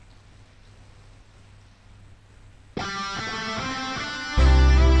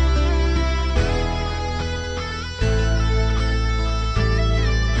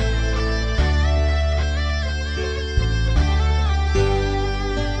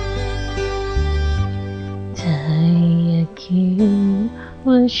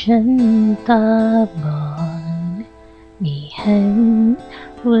ฉันตาบอดไม่เห็น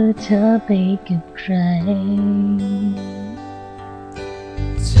ว่าเธอไปกับใคร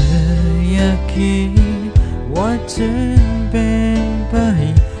เธออยากคิดว่าฉันเป็นไป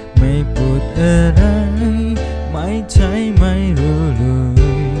ไม่พูดอะไรไม่ใช่ไม่รู้เล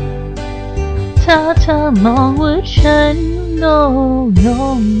ยถ้าเธอมองว่าฉันโง่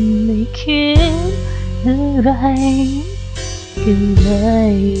ไม่คิดอะไรก็เล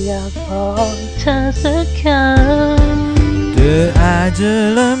ยอยากบอกเธอสักคำเธออาจจะ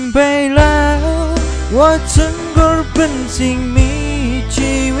ลืมไปแล้วว่าฉันก็เป็นสิ่งมี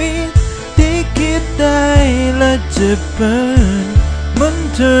ชีวิตที่คิดได้และจะเป็นเหมือน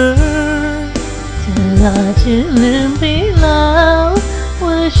เธอเธออาจจะลืมไปแล้ว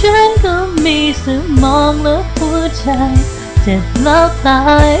ว่าฉันก็มีสมองและหัวใจเจ็บแล้วตา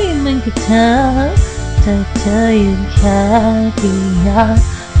ยเหมือนกับเธอถ้าเธอยังแค่ก็อยาก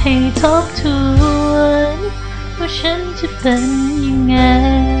ให้ทบทวนว่าฉันจะเป็นยังไง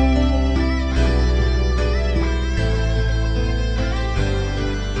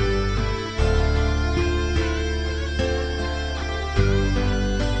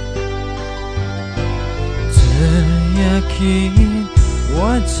เธออยากคิดว่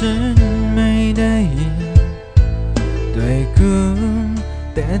าฉันไม่ได้ยินแต่คุณ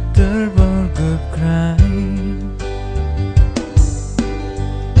แต่เธอบอกกับใคร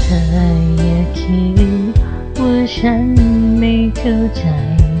เธออย่าคิดว่าฉันไม่เข้าใจ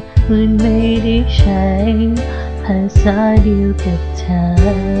มันไม่ได้ใช้ภาษาเดียวกับเธอ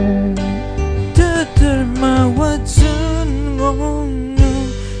เธอมาว่าฉันงง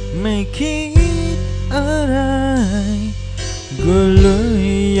ไม่คิดอะไรก็เลย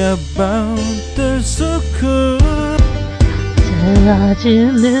อยากบอกเธอสักคนเธออาจจะ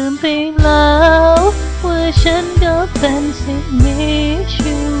ลืมไปแล้วว่าฉันก็เป็นสิ่งมี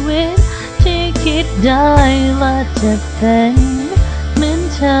ชีวิตที่คิดได้และจะเป็นเหมือน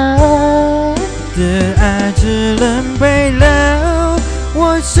เธอเธออาจจะลืมไปแล้วว่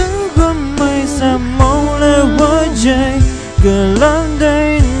าฉันก็ไม่สมองและหัวใจก็ลองได้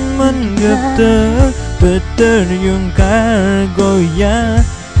มันกับเธอแต่เธอยังกล้าก็อยาก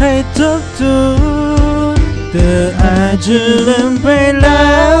ให้ทบทวนเธออาจจะลืมไปแ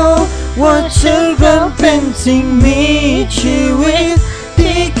ล้วว่าฉันก็เป็นสิ่งมีชีวิต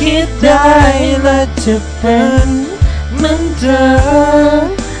ที่คิดได้และจะเป็นเหมือนเธอ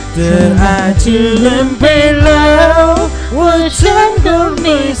เธออาจจะลืมไปแล้วว่าฉันก็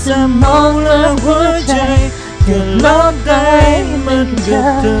มีสมองและหัวใจก็ลองได้เหมือนกับ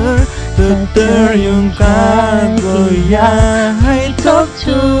เธอแต่เธอยังกล้าก็อยากให้ทบท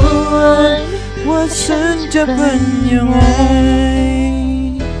วนว่าฉันจะเป็นยังไง